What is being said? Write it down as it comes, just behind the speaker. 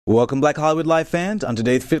Welcome, Black Hollywood Live fans. On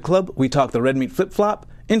today's Fit Club, we talk the red meat flip-flop,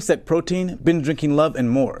 insect protein, binge drinking love,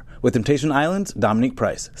 and more with Temptation Island's Dominique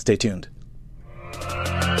Price. Stay tuned.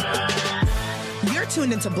 You're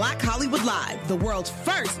tuned into Black Hollywood Live, the world's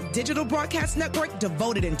first digital broadcast network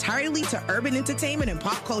devoted entirely to urban entertainment and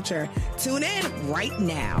pop culture. Tune in right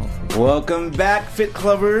now. Welcome back, Fit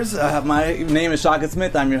Clubbers. My name is Shaka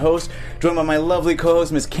Smith. I'm your host, joined by my lovely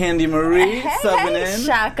co-host, Miss Candy Marie. Hey,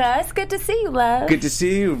 Shaka. It's good to see you, love. Good to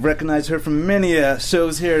see you. Recognize her from many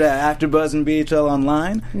shows here at AfterBuzz and BHL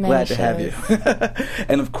Online. Glad to have you.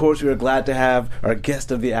 And of course, we are glad to have our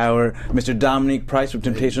guest of the hour, Mr. Dominique Price from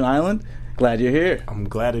Temptation Island. Glad you're here. I'm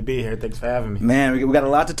glad to be here. Thanks for having me. Man, we got a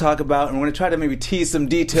lot to talk about, and we're going to try to maybe tease some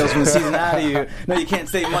details from the season out of you. No, you can't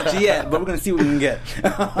say much yet, but we're going to see what we can get.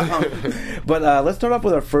 But let's start off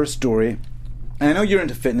with our first story. And I know you're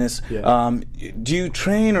into fitness. Yeah. Do you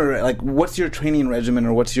train, or what's your training regimen,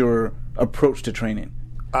 or what's your approach to training?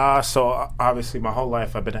 So obviously my whole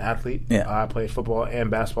life I've been an athlete. Yeah. I played football and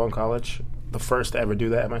basketball in college. The first to ever do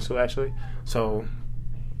that at my school, actually. So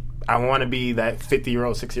I want to be that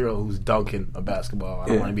 50-year-old, 60-year-old who's dunking a basketball. I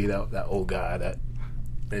don't want to be that old guy that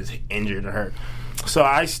is injured or hurt. So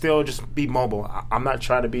I still just be mobile. I'm not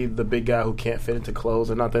trying to be the big guy who can't fit into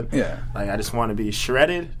clothes or nothing. Yeah. I just want to be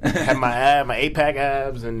shredded, have my 8-pack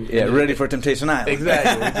abs, and ready for Temptation Island.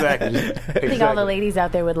 Exactly. I think all the ladies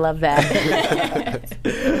out there would love that.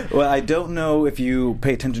 Well, I don't know if you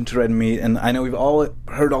pay attention to red meat, and I know we've all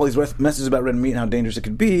heard all these messages about red meat and how dangerous it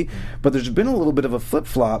could be, but there's been a little bit of a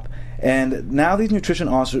flip-flop, and now these nutrition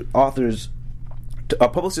authors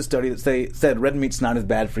published a study that said red meat's not as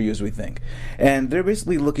bad for you as we think. And they're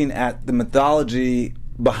basically looking at the methodology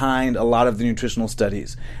behind a lot of the nutritional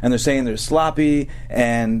studies. And they're saying they're sloppy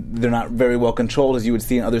and they're not very well controlled, as you would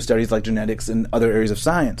see in other studies like genetics and other areas of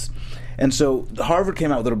science. And so Harvard came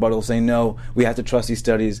out with a rebuttal saying, no, we have to trust these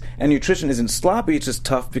studies. And nutrition isn't sloppy, it's just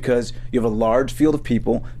tough because you have a large field of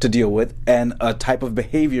people to deal with and a type of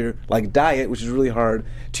behavior like diet, which is really hard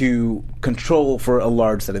to control for a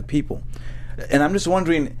large set of people. And I'm just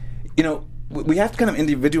wondering, we have to kind of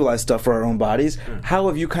individualize stuff for our own bodies. How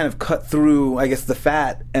have you kind of cut through, I guess, the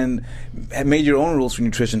fat and made your own rules for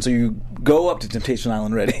nutrition so you go up to Temptation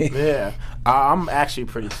Island ready? Yeah. I'm actually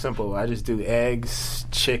pretty simple. I just do eggs,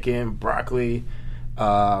 chicken, broccoli,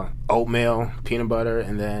 oatmeal, peanut butter,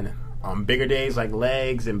 and then on bigger days like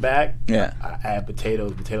legs and back, I add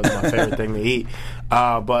potatoes. Potatoes are my favorite thing to eat.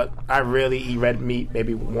 But I really eat red meat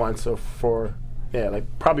maybe once or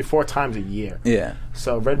probably 4 times a year. Yeah.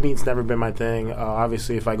 So red meat's never been my thing.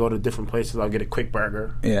 Obviously, if I go to different places, I'll get a quick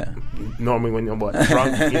burger. Yeah. Normally, when you're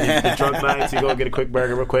drunk, the drunk nights, you go get a quick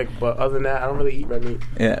burger real quick. But other than that, I don't really eat red meat.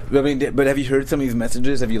 Yeah. But have you heard some of these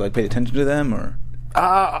messages? Have you paid attention to them or?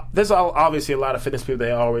 There's obviously a lot of fitness people.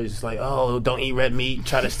 They always don't eat red meat.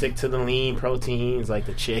 Try to stick to the lean proteins like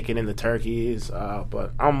the chicken and the turkeys.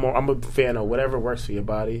 But I'm a fan of whatever works for your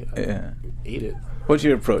body. Eat it. What's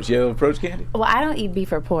your approach? You have an approach, Candy? Well, I don't eat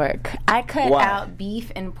beef or pork. I cut out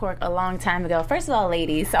beef and pork a long time ago. First of all,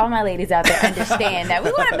 ladies, all my ladies out there understand that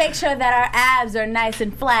we want to make sure that our abs are nice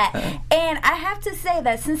and flat. And I have to say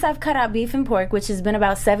that since I've cut out beef and pork, which has been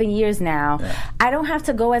about 7 years now, I don't have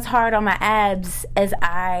to go as hard on my abs as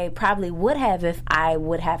I probably would have if I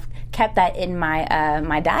would have kept that in my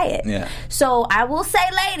my diet. Yeah. So I will say,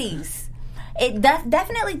 ladies, it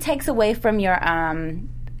definitely takes away from your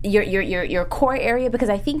core area, because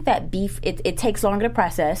I think that beef it takes longer to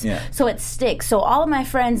process, so it sticks. So all of my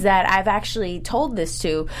friends that I've actually told this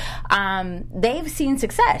to, they've seen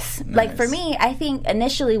success. Nice. Like for me, I think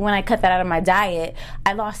initially when I cut that out of my diet,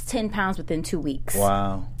 I lost 10 pounds within 2 weeks.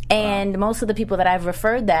 Wow. And most of the people that I've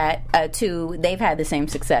referred that to, they've had the same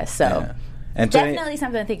success. So. Yeah. And definitely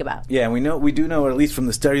something to think about. Yeah, we do know, or at least from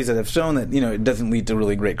the studies that have shown that it doesn't lead to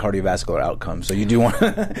really great cardiovascular outcomes. So you do want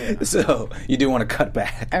to cut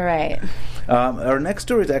back. All right. Our next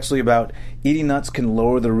story is actually about eating nuts can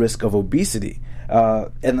lower the risk of obesity.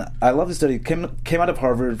 And I love this study. It came out of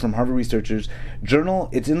Harvard, from Harvard researchers.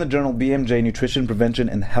 It's in the journal BMJ, Nutrition, Prevention,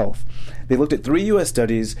 and Health. They looked at 3 U.S.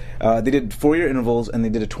 studies. They did 4-year intervals, and they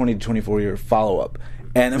did a 20 to 24-year follow-up.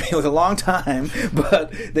 And it was a long time,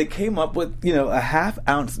 but they came up with, a half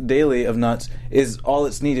ounce daily of nuts is all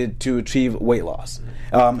it's needed to achieve weight loss,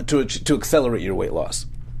 to accelerate your weight loss.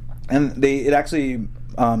 And it actually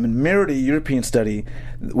mirrored a European study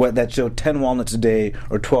that showed 10 walnuts a day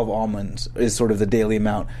or 12 almonds is sort of the daily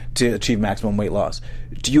amount to achieve maximum weight loss.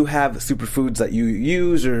 Do you have superfoods that you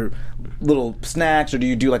use, or little snacks, or do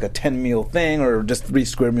you do like a 10-meal thing, or just 3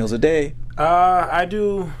 square meals a day? I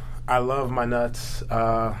do. I love my nuts.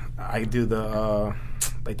 I do the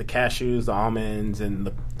cashews, the almonds, and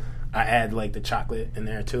I add like the chocolate in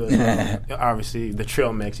there too. Obviously, the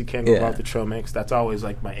trail mix. You can't go wrong with the trail mix. That's always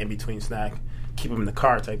like my in between snack. Keep them in the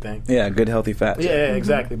car type thing. Yeah, good healthy fats. Yeah,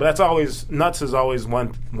 exactly. But that's always nuts is always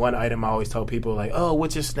one item I always tell people like, oh,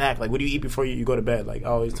 what's your snack? Like, what do you eat before you go to bed? Like, I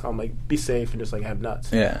always tell them like, be safe and just like have nuts.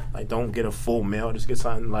 Yeah. Like, don't get a full meal. Just get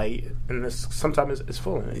something light, and sometimes it's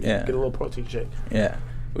full. Get a little protein shake. Yeah.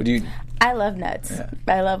 Would you? I love nuts. Yeah.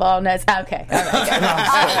 I love all nuts. Okay. All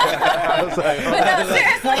right. But no,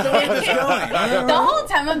 seriously. The whole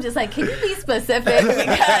time I'm just like, can you be specific?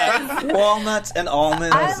 Because walnuts and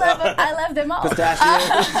almonds. I love them all.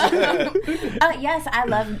 Pistachios. Yes, I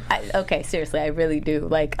love. Okay, seriously, I really do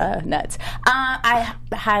like nuts. I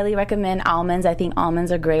highly recommend almonds. I think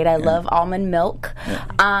almonds are great. I love almond milk.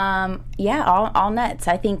 All nuts.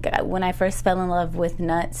 I think when I first fell in love with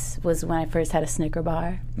nuts was when I first had a Snicker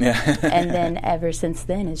bar. Yeah. And then ever since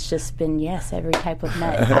then, it's just been, every type of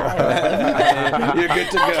nut. You're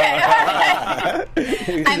good to go. Okay.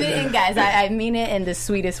 I mean, and guys, I mean it in the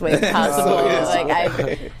sweetest way possible.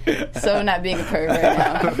 I'm so not being a pervert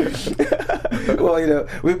now. Well,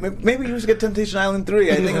 maybe you should get Temptation Island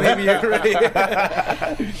 3. I think maybe you're ready.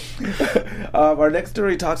 Our next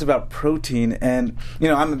story talks about protein, and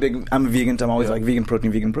I'm a vegan, so I'm always like vegan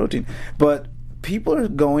protein, but people are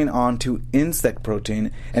going on to insect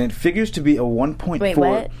protein, and it figures to be a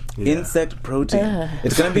 1.4 insect protein.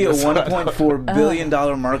 It's going to be a $1.4 billion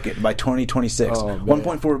market by 2026.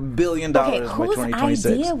 $1.4 billion by 2026. Whose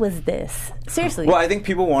idea was this? Seriously. Well, I think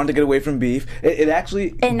people wanted to get away from beef. It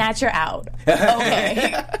actually... And now you're out.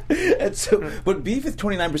 Okay. But beef is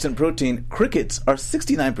 29% protein. Crickets are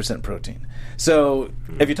 69% protein. So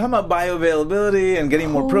if you're talking about bioavailability and getting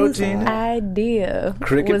more protein... Whose idea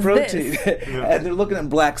cricket was protein. And they're looking at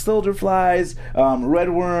black soldier flies, red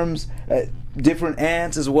worms, different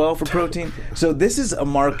ants as well for protein. So this is a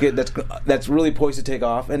market that's really poised to take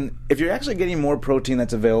off. And if you're actually getting more protein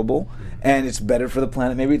that's available and it's better for the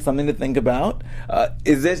planet, maybe it's something to think about.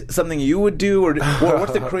 Is this something you would do, or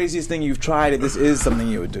what's the craziest thing you've tried if this is something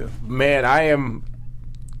you would do? Man,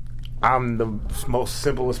 I'm the most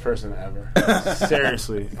simplest person ever.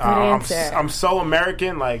 Seriously. I'm so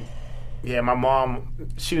American, like... Yeah, my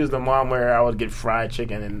mom, she was the mom where I would get fried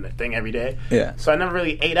chicken and the thing every day. Yeah. So I never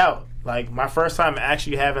really ate out. Like, my first time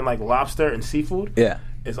actually having, like, lobster and seafood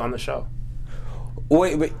is on the show.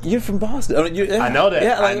 Wait, but you're from Boston. I know that.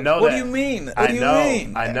 Yeah, I know that. What do you mean? What do you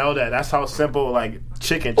mean? I know that. That's how simple, like,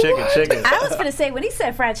 chicken. I was going to say, when he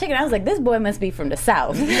said fried chicken, I was like, this boy must be from the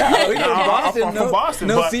South. I'm from Boston.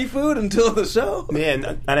 No seafood until the show? Yeah, and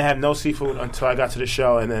I didn't have no seafood until I got to the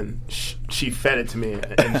show, and then she fed it to me.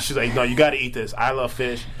 And she's like, no, you got to eat this. I love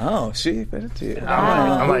fish. Oh, she fed it to you.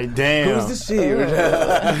 I'm like, damn. Who's the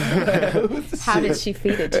she? How did she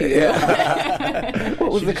feed it to you?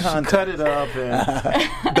 What was the content? She cut it up,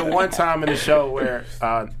 and the one time in the show where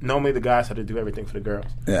normally the guys had to do everything for the girls.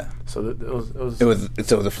 Yeah. So it was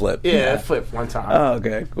a flip. Yeah, it flipped one time. Oh,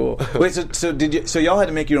 okay, cool. Wait, so did you? So y'all had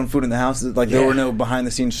to make your own food in the house? Like there were no behind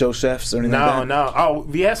the scenes show chefs or anything? No. Oh,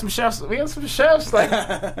 we had some chefs. Like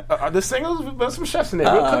the singles, there's some chefs in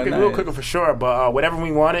there. We were cooking for sure. But whatever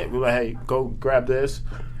we wanted, we were like, hey, go grab this,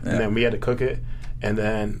 and then we had to cook it. And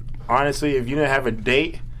then honestly, if you didn't have a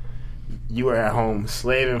date, you were at home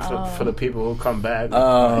slaving for the people who come back.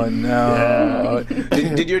 Oh no! Yeah.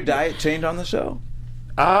 Did your diet change on the show?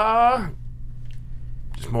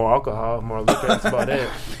 Just more alcohol, more liquor. That's about it.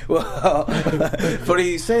 Well,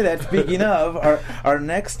 funny you say that. Speaking of, our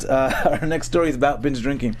next story is about binge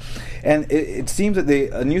drinking, and it seems that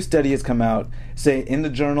a new study has come out, in the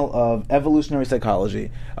Journal of Evolutionary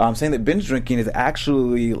Psychology, saying that binge drinking is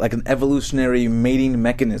actually like an evolutionary mating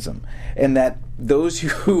mechanism, and that those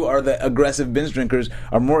who are the aggressive binge drinkers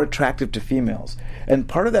are more attractive to females. And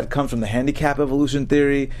part of that comes from the handicap evolution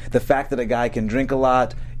theory, the fact that a guy can drink a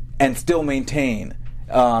lot and still maintain.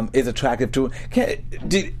 Is attractive to.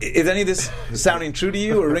 Is any of this sounding true to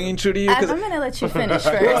you or ringing true to you? I'm going to let you finish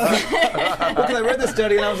first. Because I read the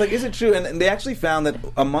study and I was like, is it true? And they actually found that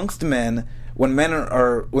amongst men, when there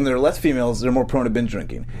are less females, they're more prone to binge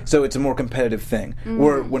drinking. So it's a more competitive thing.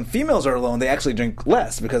 Or when females are alone, they actually drink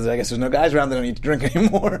less because I guess there's no guys around, they don't need to drink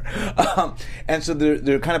anymore. And so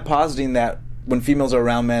they're kind of positing that when females are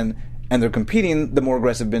around men, and they're competing, the more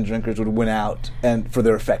aggressive binge drinkers would win out and for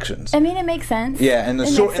their affections. I mean, it makes sense. Yeah, and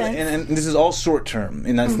and this is all short term,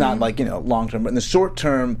 and it's not like long term. But in the short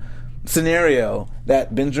term scenario,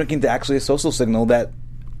 that binge drinking is actually a social signal that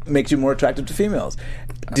makes you more attractive to females.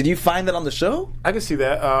 Did you find that on the show? I can see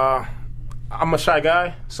that. I'm a shy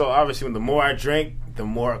guy, so obviously, the more I drink, the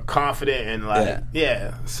more confident and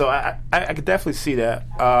So I could definitely see that.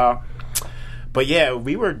 But yeah,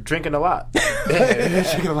 we were drinking a lot.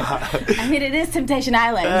 I mean, it is Temptation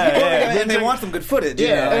Island. And they want some good footage. Right.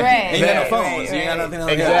 And you got no phones. You got nothing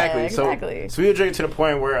like that. Exactly. So we were drinking to the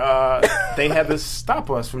point where they had to stop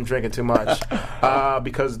us from drinking too much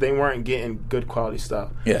because they weren't getting good quality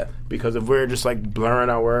stuff. Yeah. Because if we're just like blurring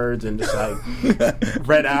our words and just like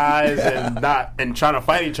red eyes and trying to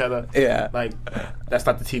fight each other, like that's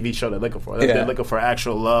not the TV show they're looking for. They're looking for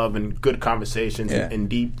actual love and good conversations and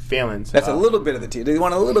deep feelings. That's a little bit of the TV. They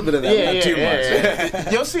want a little bit of that, not too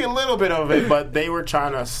much. You'll see a little bit of it, but they were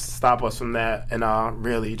trying to stop us from that and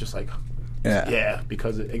really just like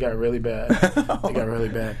because it got really bad. It got really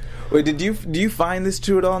bad. Wait, do you find this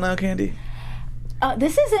true at all now, Candy?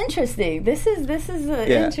 This is interesting. This is an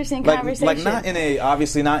interesting conversation. Like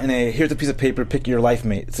obviously not in a here's a piece of paper, pick your life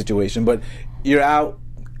mate situation, but you're out.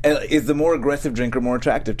 Is the more aggressive drinker more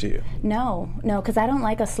attractive to you? No, because I don't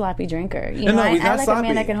like a sloppy drinker. He's not I like sloppy. a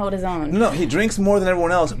man that can hold his own. No, he drinks more than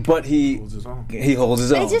everyone else, but he holds his own.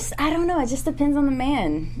 I don't know. It just depends on the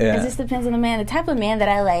man. Yeah. It just depends on the man. The type of man that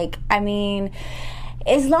I like, I mean,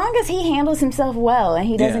 as long as he handles himself well and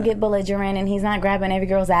he doesn't get belligerent and he's not grabbing every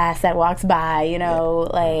girl's ass that walks by,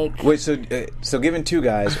 like... Wait, so given two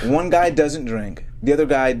guys, one guy doesn't drink, the other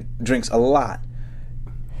guy drinks a lot.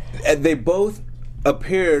 They both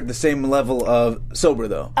appeared the same level of sober,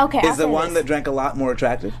 though. Okay, is the one that drank a lot more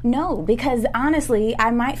attractive? No, because honestly,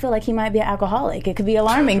 I might feel like he might be an alcoholic. It could be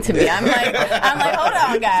alarming to me. I'm like, hold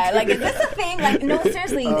on, guy. Like, is this a thing? Like, no,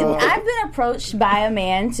 seriously. I've been approached by a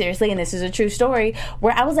man, seriously, and this is a true story,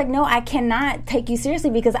 where I was like, no, I cannot take you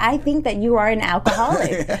seriously because I think that you are an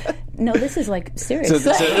alcoholic. No, this is like serious.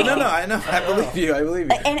 No, I know. I believe you.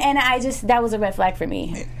 And I just, that was a red flag for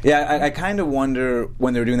me. Yeah, I kind of wonder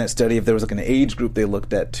when they were doing that study if there was like an age group they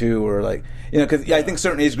looked at too, or like, because I think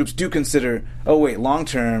certain age groups do consider, oh wait, long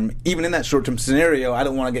term, even in that short term scenario, I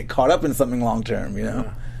don't want to get caught up in something long term,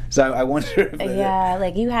 So I wonder if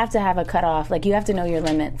like you have to have a cutoff. Like you have to know your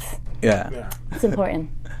limits. Yeah. It's important.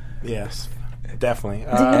 Yes. Definitely.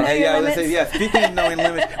 Speaking of knowing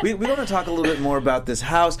limits, we want to talk a little bit more about this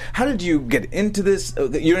house. How did you get into this?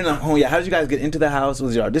 You're in a home. Yeah. How did you guys get into the house? What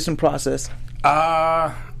was your audition process?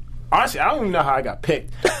 Honestly, I don't even know how I got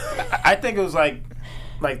picked. I think it was like,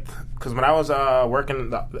 because when I was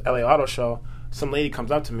working the LA Auto Show, some lady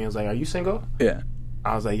comes up to me and was like, "Are you single?" Yeah.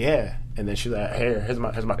 I was like, "Yeah." And then she's like, here's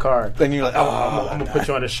my card. Then you're like, I'm gonna put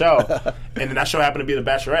you on the show. And then that show happened to be The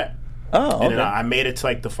Bachelorette. Oh, okay. And then I made it to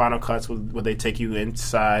like the final cuts where they take you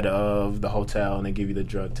inside of the hotel and they give you the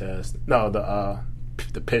drug test. No,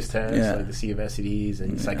 the piss test, like to see if STDs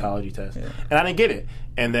and psychology test. Yeah. And I didn't get it.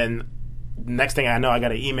 And then next thing I know, I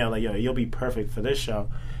got an email like, "Yo, you'll be perfect for this show."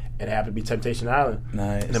 And it happened to be Temptation Island.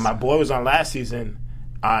 Nice. And then my boy was on last season.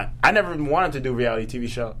 I never wanted to do a reality TV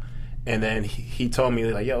show. And then he told me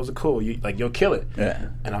like, "Yo, it was cool. You'll kill it." Yeah.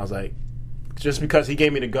 And I was like, just because he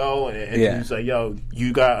gave me the go and he was like, "Yo,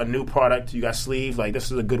 you got a new product, you got sleeve, like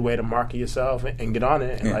this is a good way to market yourself and get on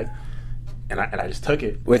it," and and I just took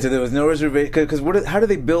it. Wait, so there was no reservation? Because how do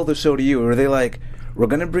they build the show to you? Or were they like, "We're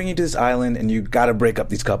gonna bring you to this island and you got to break up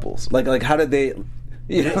these couples"? Like how did they?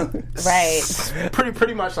 Right.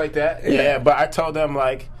 Pretty much like that. Yeah. But I told them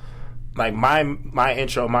like my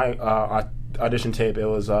intro, my audition tape. It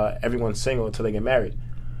was everyone's single until they get married.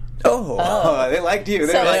 Oh, they liked you.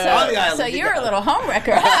 They were like, on the island. So you're a little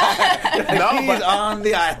homewrecker. No, but on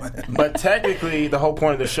the island. But technically, the whole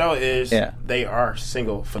point of the show is they are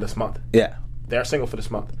single for this month. Yeah. They are single for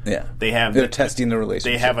this month. Yeah. They're testing the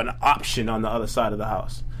relationship. They have an option on the other side of the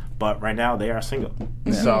house. But right now, they are single.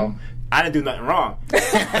 Yeah. So I didn't do nothing wrong.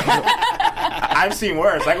 I've seen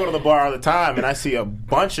worse. I go to the bar all the time, and I see a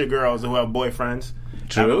bunch of girls who have boyfriends.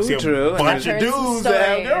 True. A bunch of dudes that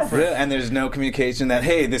have girlfriends. And there's no communication that,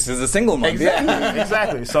 hey, this is a single month. Exactly.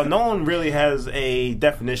 Exactly. So no one really has a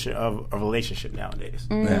definition of a relationship nowadays.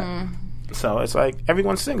 Mm. Yeah. So it's like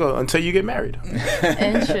everyone's single until you get married.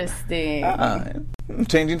 Interesting.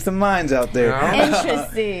 Changing some minds out there.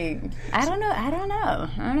 Interesting. I don't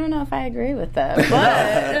know if I agree with that, but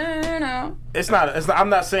I don't know. It's not. I'm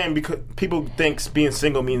not saying because people think being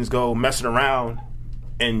single means go messing around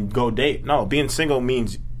and go date. No, being single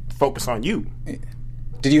means focus on you.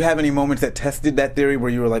 Did you have any moments that tested that theory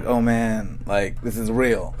where you were like, oh man, like this is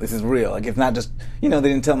real. This is real. Like it's not just, they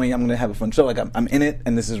didn't tell me I'm going to have a fun show. Like I'm in it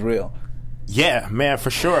and this is real. Yeah, man,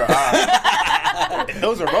 for sure. It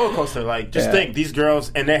was a roller coaster. Like just think these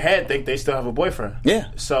girls in their head think they still have a boyfriend.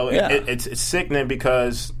 Yeah. So it's sickening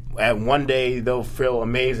because at one day they'll feel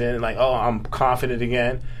amazing, like, oh, I'm confident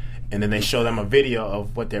again. and then they show them a video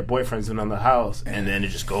of what their boyfriend's doing on the house, and then it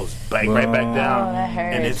just goes right back down. Oh, that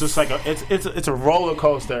hurts. And it's just like it's a roller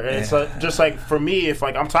coaster. And it's like, just like for me, if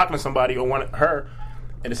like I'm talking to somebody or her,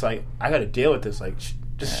 and it's like I got to deal with this. Like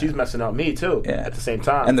she's messing up me too at the same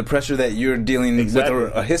time. And the pressure that you're dealing with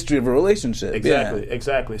a history of a relationship.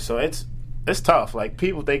 Exactly. So it's tough. Like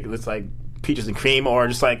people think it's like peaches and cream or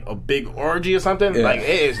just like a big orgy or something. Like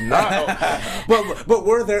it is not. But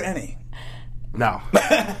were there any? No.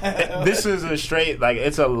 This is a straight, like,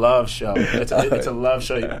 it's a love show. It's a love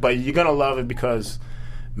show. But you're going to love it because,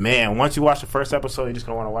 man, once you watch the first episode, you're just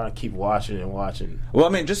going to want to keep watching and watching. Well, I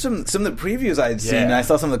mean, just some of the previews I'd seen, and I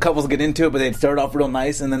saw some of the couples get into it, but they'd start off real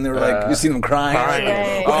nice, and then they were like, you see them crying.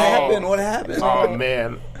 What happened? Oh,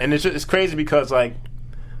 man. And it's crazy because, like,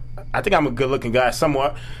 I think I'm a good-looking guy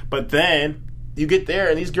somewhat, but then you get there,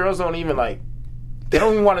 and these girls don't even, like, they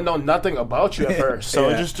don't even want to know nothing about you at first.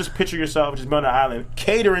 So just picture yourself just on an island,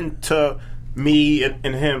 catering to me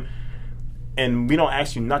and him, and we don't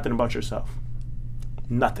ask you nothing about yourself.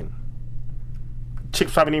 Nothing.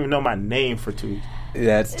 Chicks probably didn't even know my name for 2 weeks.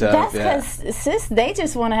 Yeah, it's tough. That's because, sis, they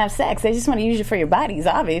just want to have sex. They just want to use you for your bodies,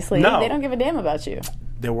 obviously. No. They don't give a damn about you.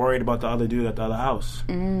 They're worried about the other dude at the other house.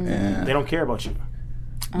 Yeah. They don't care about you.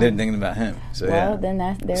 They're thinking about him. So then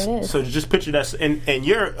there it is. So just picture that, and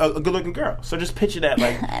you're a good-looking girl. So just picture that,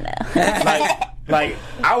 like, I know. like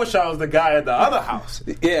I wish I was the guy at the other house.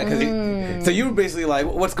 Yeah, because so you were basically like,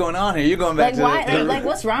 "What's going on here? You're going back to like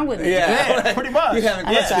what's wrong with me?" Yeah, pretty much. You haven't.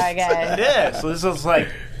 I'm sorry, guys. Yeah, so this is like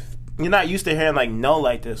you're not used to hearing like no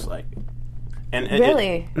like this, like. And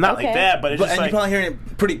really? Not like that, but it's just and like... you're probably hearing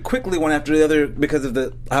it pretty quickly one after the other because of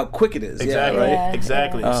how quick it is. Exactly, yeah, right?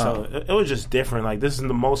 Exactly. So it was just different. Like, this is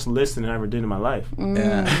the most listening I ever did in my life.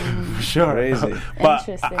 Yeah. For sure. Crazy.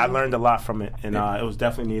 But I learned a lot from it, and it was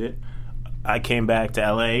definitely needed. I came back to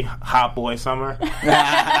L.A., hot boy summer.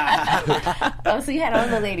 Oh, so you had all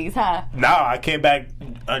the ladies, huh? No, I came back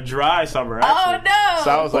a dry summer, actually. Oh, no!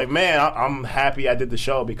 So I was like, man, I'm happy I did the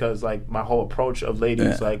show because, like, my whole approach of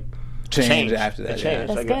ladies, like... Changed after that. It changed.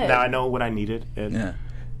 That's like, good. Now I know what I needed. And,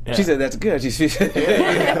 Yeah. She said that's good.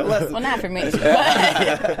 Well, not for me.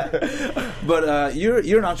 But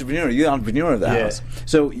you're an entrepreneur. You're the entrepreneur of the house.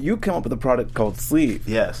 So you come up with a product called Sleeve.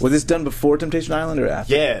 Yes. Was this done before Temptation Island or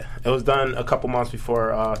after? Yeah, it was done a couple months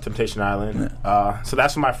before Temptation Island. Yeah. So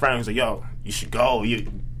that's when my friend was like, "Yo, you should go.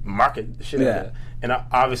 You market the shit out of that." And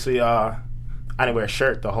obviously, I didn't wear a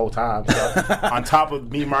shirt the whole time. So on top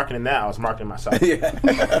of me marketing that, I was marketing myself. Yeah.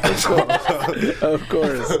 Of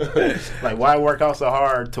course. Like, why work out so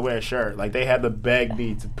hard to wear a shirt? Like, they had to beg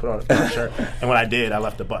me to put on a shirt. And when I did, I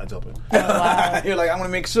left the buttons open. Oh, wow. You're like, I'm going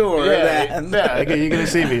to make sure Yeah, that. you're going to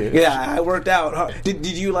see me. Yeah, I worked out. Did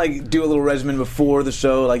you, like, do a little regimen before the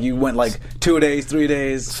show? Like, you went, like, 2 days, 3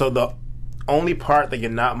 days? So the only part that you're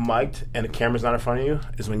not mic'd and the camera's not in front of you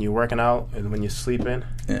is when you're working out and when you're sleeping.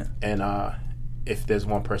 Yeah. And if there's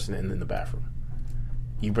one person in the bathroom.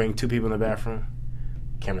 You bring 2 people in the bathroom,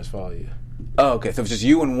 cameras follow you. Oh, okay. So if it's just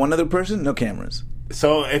you and one other person, no cameras.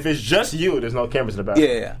 So if it's just you, there's no cameras in the bathroom.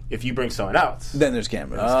 Yeah. If you bring someone else, then there's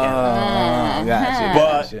cameras. Uh-huh.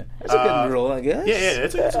 Gotcha. That's a good rule, I guess. Yeah,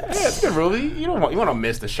 it's a good rule. You want to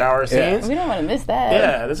miss the shower scenes. We don't want to miss that.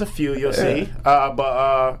 Yeah, there's a few you'll see.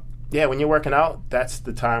 Yeah, when you're working out, that's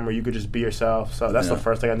the time where you could just be yourself. So that's the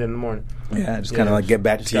first thing I did in the morning. Yeah, just kind of like get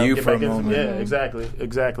back to you for a moment. Yeah,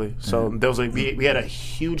 exactly. So there was like we had a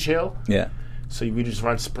huge hill. Yeah. So we just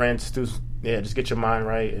run sprints, just get your mind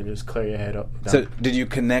right and just clear your head up. So did you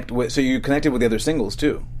connect with? So you connected with the other singles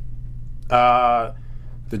too? The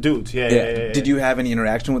dudes, yeah. Did you have any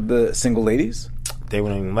interaction with the single ladies? They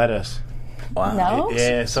wouldn't even let us. Wow. No?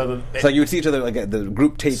 Yeah, so you would see each other like at the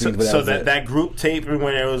group taping. So that group taping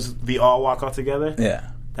when it was we all walk out together. Yeah,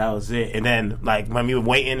 that was it. And then like when we were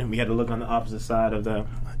waiting, we had to look on the opposite side of them,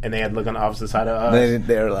 and they had to look on the opposite side of us.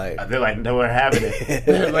 They were like they were having it.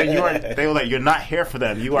 They were like you're not here for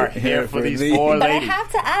them. You are here for these 4 ladies. But I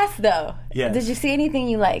have to ask though. Yeah. Did you see anything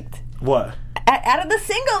you liked? What? Out of the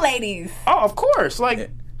single ladies. Oh, of course. Like,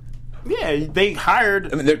 yeah, they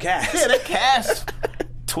hired. I mean, they're cast. Yeah, they cast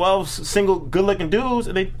 12 single good-looking dudes,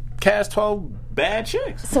 and they cast 12 bad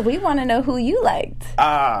chicks. So we want to know who you liked.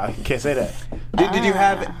 Can't say that. Did you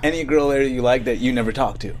have any girl there you liked that you never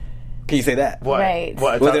talked to? Can you say that? What? Right.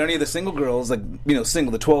 What? Were there any of the single girls, like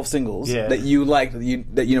the 12 singles that you liked that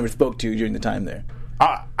you never spoke to during the time there?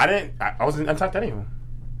 I didn't. I talked to any of them.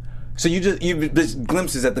 So you just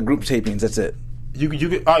glimpses at the group tapings. That's it. You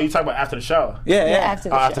talking about after the show? Yeah.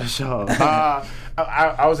 After the show.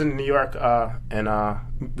 I was in New York and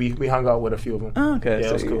we hung out with a few of them. Oh, okay. Yeah,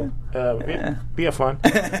 it was cool. We had fun.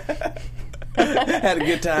 Had a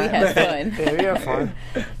good time. We had fun. Yeah, we have fun.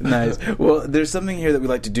 Nice. Well, there's something here that we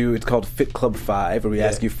like to do. It's called Fit Club 5, where we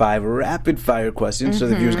ask you 5 rapid-fire questions so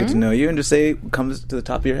the viewers get to know you and just say what comes to the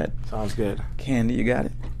top of your head. Sounds good. Candy, you got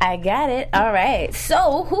it? I got it. All right.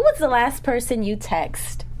 So, who was the last person you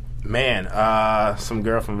text? Man, some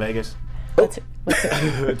girl from Vegas. What's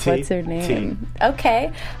her name? T.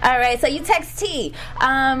 Okay. All right. So you text T.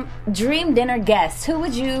 Dream dinner guest. Who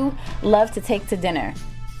would you love to take to dinner?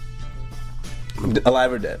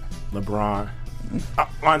 Alive or dead? LeBron.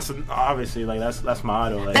 Obviously, like that's my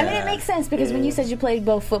idol. Like, I mean, it makes sense because when you said you played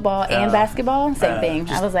both football and basketball, same thing.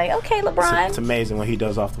 I was like, okay, LeBron. It's amazing what he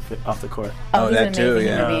does off the court. Oh, he's that an too, amazing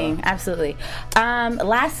yeah. human being. Absolutely.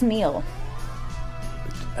 Last meal.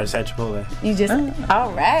 I just had Chipotle. You just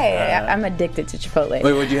all right. I'm addicted to Chipotle. Wait,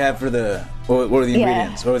 what'd you have for the? What were the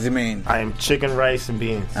ingredients? What was the main? I am chicken, rice, and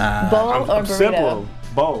beans. Bowl or I'm burrito? simple.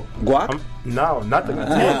 Bowl. Guac? No, nothing.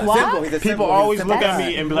 Guac? Simple. He's a People simple. always He's look simple. at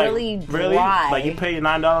me and be like, Really "Really? dry. Like you paid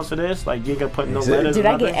 $9 for this? Like you ain't gonna put no Dude, lettuce? Dude, or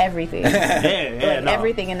I nothing? get everything. Yeah, no.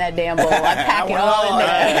 Everything in that damn bowl. I pack it all in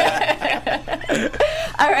there.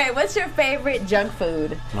 All right. What's your favorite junk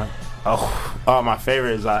food? My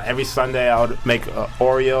favorite is every Sunday I would make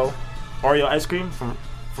Oreo ice cream from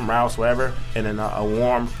Ralph's, wherever, and then a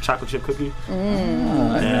warm chocolate chip cookie.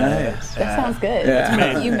 Nice. That sounds good. Yeah. It's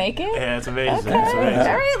amazing. You make it? Yeah, it's amazing. Okay. It's amazing.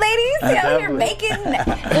 All right, ladies. Out here making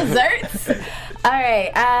desserts. All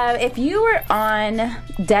right. If you were on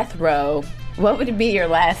death row, what would be your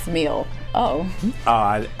last meal?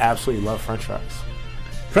 I absolutely love French fries.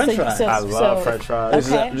 French fries. I love French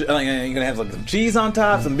fries. Okay. You're gonna have like some cheese on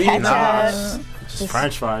top, some beans on Ketchup. top. Just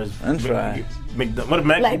French fries. French fries. Like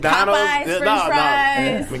McDonald's? Popeyes, French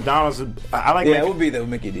fries. McDonald's. I like. Yeah, it would be the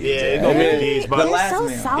Mickey D's. Yeah, it go Mickey D's, but the They're last so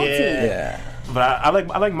meal. salty. Yeah. But I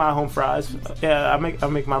like my home fries. Yeah, I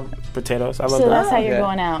make my potatoes. I love So that. that's how you're Okay.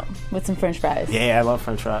 going out with some French fries. Yeah, I love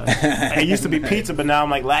French fries. It used to be pizza, but now I'm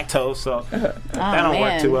like lactose, so that don't work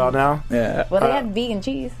man. too well now. Yeah. Well, they have vegan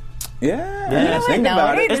cheese. Yeah. You know what? Think No,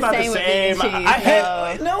 about it it. is It's not the with same. vegan cheese. I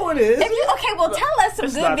hate. No, it is. If you well, tell us some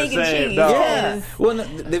It's good not the vegan same, cheese. no. Yeah. 'cause- Well, no,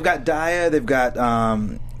 they've got Daya. They've got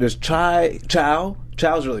there's Chow.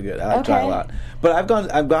 Chow's really good. I like Chow a lot. But I've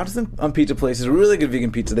gone to some pizza places, really good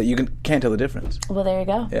vegan pizza that you can't tell the difference. Well, there you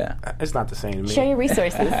go. Yeah. It's not the same to me. Share your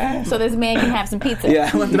resources so this man can have some pizza. Yeah.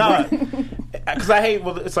 No, because I hate.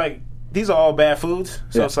 Well, it's like these are all bad foods.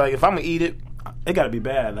 So Yeah. it's like if I'm gonna eat it, it got to be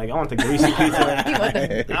bad. Like I want the greasy pizza. You want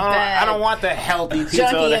the I don't want the healthy pizza,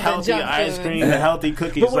 Junkie or of the the healthy junk ice food. cream, the healthy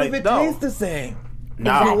cookies. But what like if it no, tastes the same?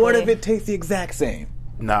 no, Exactly. What if it tastes the exact same?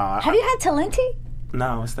 no. Have you had Talenti?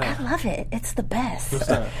 No, it's that. I love it. It's the best.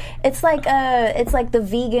 that? It's like the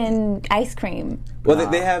vegan ice cream. Well,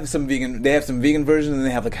 they have some vegan. They have some vegan versions, and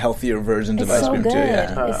they have like healthier versions It's of ice so cream good. too.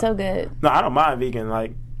 Yeah. It's so good. No, I don't mind vegan.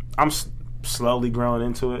 Like I'm slowly growing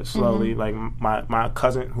into it. Slowly, like my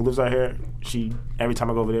cousin who lives out here, she every time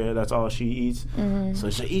I go over there, that's all she eats. So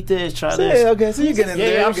she eat this, try this. Yeah, okay, so you get in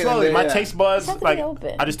there. Yeah, I'm you get in slowly. there, My yeah. taste buds, Just have to like be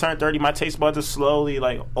open. I just turned 30. My taste buds are slowly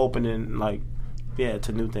like opening, like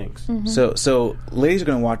to new things. So ladies are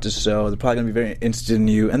going to watch this show. They're probably going to be very interested in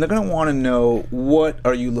you, and they're going to want to know, what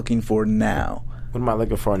are you looking for now? What am I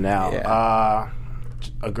looking for now? Yeah.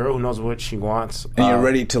 A girl who knows what she wants. And you're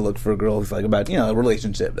ready to look for a girl who's like about a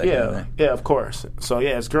relationship. That kind of thing. Yeah, of course. So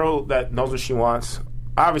yeah, it's a girl that knows what she wants.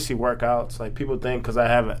 Obviously, workouts. Like people think because I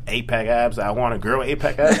have 8-pack abs, I want a girl with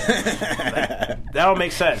 8-pack abs. Like, that don't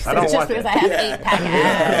make sense. I don't Just want because that. I have 8-pack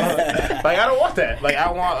abs. Like I don't want that. Like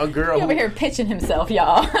I want a girl He over who. here pitching himself,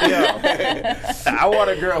 y'all. I want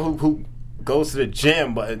a girl who goes to the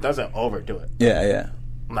gym but it doesn't overdo it. Yeah.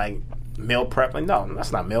 Like meal prep. Like no,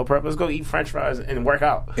 that's not meal prep. Let's go eat French fries and work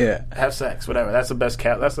out. Yeah. Have sex, whatever. That's the best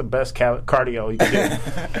cardio you can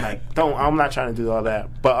do. Like I'm not trying to do all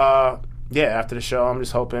that. But yeah, after the show, I'm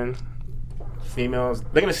just hoping females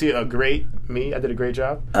they're gonna see a great me. I did a great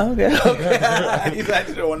job. Okay. You guys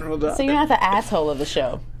did a wonderful job. So you're not the asshole of the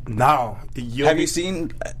show. No, Have you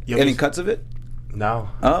seen any cuts of it? No.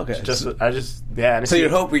 Oh, okay. I just yeah. So you're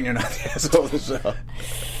hoping you're not the asshole of the show.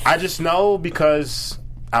 I just know because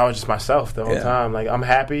I was just myself the whole Yeah. time. Like I'm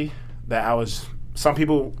happy that I was. Some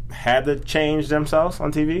people had to change themselves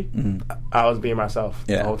on TV. I was being myself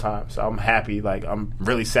the whole time, so I'm happy. Like I'm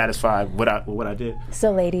really satisfied with what I did.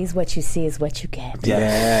 So, ladies, what you see is what you get.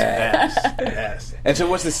 Yes. And so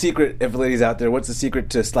what's the secret, if ladies out there, what's the secret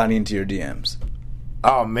to sliding into your DMs?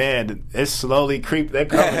 Oh man, it's slowly creep. They're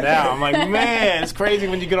coming down. I'm like, man, it's crazy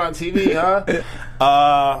when you get on TV,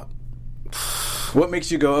 huh? What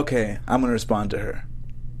makes you go, okay, I'm going to respond to her?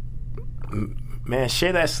 Man,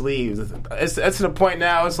 share that sleeve. It's to the point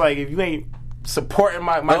now. It's like if you ain't supporting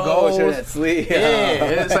my goals. Sure, that sleeve. Yeah,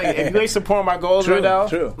 it's like if you ain't supporting my goals right now,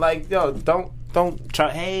 True. Yo, don't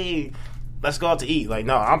try. Hey, let's go out to eat.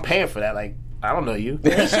 No, I'm paying for that. I don't know you. The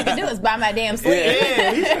least you can do is buy my damn sleeve.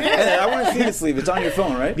 Yeah, I want to see the sleeve. It's on your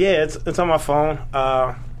phone, right? Yeah, it's on my phone.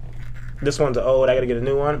 This one's old. I got to get a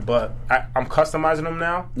new one, but I'm customizing them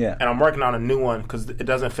now. Yeah, and I'm working on a new one because it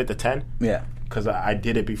doesn't fit the 10. Yeah, because I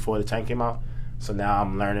did it before the 10 came out. So now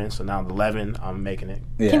I'm learning. So now the 11, I'm making it.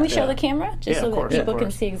 Yeah. Can we show the camera just so that people can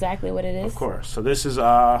see exactly what it is? Of course. So this is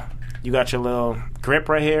you got your little grip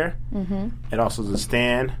right here. Mm-hmm. It also is a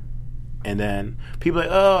stand. And then people are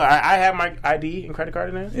like, oh, I have my ID and credit card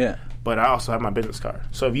in there. Yeah. But I also have my business card.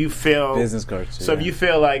 So if you feel business cards. So if you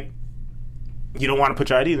feel like you don't want to put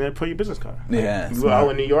your ID in there, put your business card. Yeah. We were out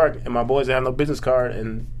in New York, and my boys have no business card,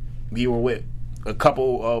 and we were with a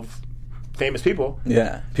couple of famous people.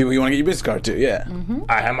 Yeah, people you want to get your business card to. Yeah,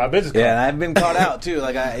 I have my business card. Yeah, and I've been caught out too.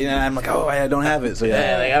 I'm like, oh, I don't have it. So I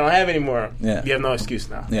don't have it anymore. Yeah, you have no excuse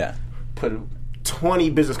now. Yeah, put 20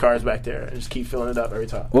 business cards back there and just keep filling it up every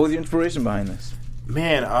time. What was your inspiration behind this?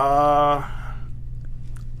 Man, I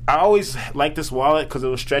always liked this wallet because it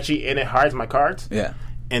was stretchy and it hides my cards. Yeah,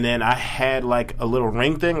 and then I had a little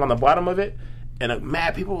ring thing on the bottom of it, and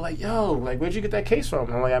mad people were like, "Yo, where'd you get that case from?"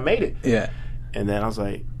 And I'm like, "I made it." Yeah, and then I was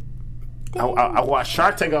like. I watch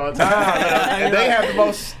Shark Tank all the time, and they have the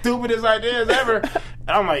most stupidest ideas ever. And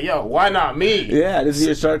I'm like, yo, why not me? Yeah, this is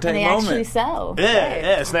your Shark Tank moment. Actually sell.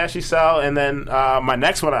 Yeah, it's actually sell. And then my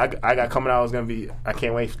next one I got coming out is going to be, I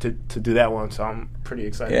can't wait to do that one, so I'm pretty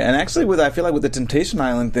excited. Yeah, and actually I feel like with the Temptation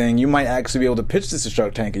Island thing, you might actually be able to pitch this to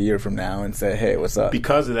Shark Tank a year from now and say, hey, what's up?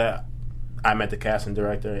 Because of that, I met the casting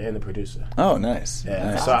director and the producer. Oh, nice.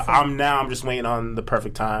 Yeah, nice. So I'm just waiting on the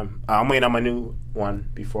perfect time. I'm waiting on my new one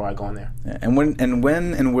before I go on there. Yeah. And when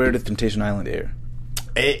and where does Temptation Island air?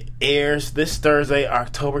 It airs this Thursday,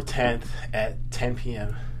 October 10th at 10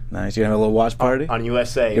 p.m. Nice. You gonna have a little watch party on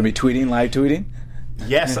USA. You gonna be tweeting, live tweeting?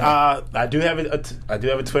 Yes, I do have I do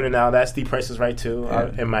have a Twitter now. That's D Price is Right too,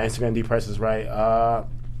 and my Instagram D Price is Right.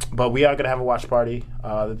 But we are going to have a watch party.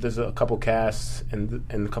 There's a couple casts and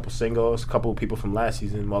a couple singles. A couple people from last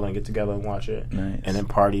season. We're going to get together and watch it. Nice. And then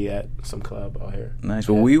party at some club out here. Nice.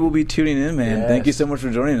 Well, we will be tuning in, man. Yes. Thank you so much for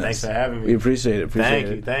joining us. Thanks for having me. We appreciate it.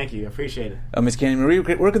 Thank you. I appreciate it. Miss Candy Marie,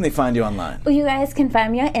 where can they find you online? Well, you guys can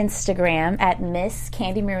find me on Instagram at Miss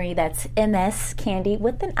Candy Marie. That's MS Candy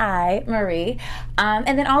with an I, Marie.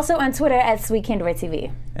 And then also on Twitter at Sweet Candy Right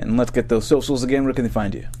TV. And let's get those socials again. Where can they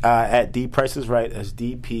find you? At D Price is Right. That's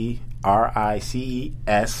DPRICES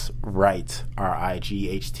Right,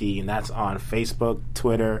 RIGHT, and that's on Facebook,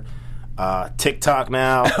 Twitter, TikTok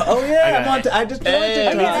now. Oh yeah, I just joined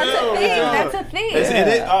TikTok. That's a thing.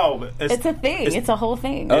 It's a thing. It's a whole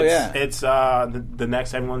thing. Oh yeah, it's the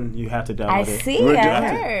next one you have to download. I see.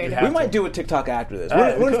 I heard. We might do a TikTok after this.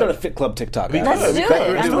 We're gonna start a Fit Club TikTok. Let's do it.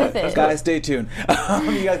 I'm with it. Guys, stay tuned.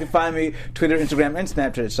 You guys can find me Twitter, Instagram, and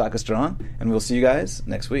Snapchat at Shaka Strong, and we'll see you guys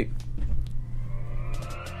next week.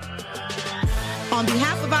 On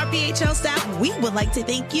behalf of our BHL staff, we would like to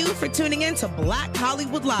thank you for tuning in to Black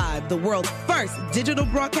Hollywood Live, the world's first digital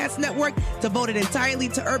broadcast network devoted entirely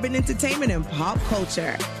to urban entertainment and pop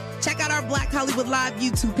culture. Check out our Black Hollywood Live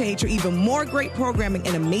YouTube page for even more great programming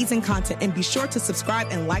and amazing content, and be sure to subscribe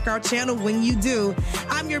and like our channel when you do.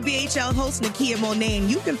 I'm your BHL host, Nakia Monet,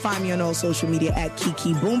 and you can find me on all social media at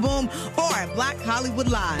Kiki Boom Boom or at Black Hollywood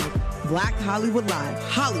Live. Black Hollywood Live,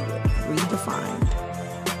 Hollywood redefined.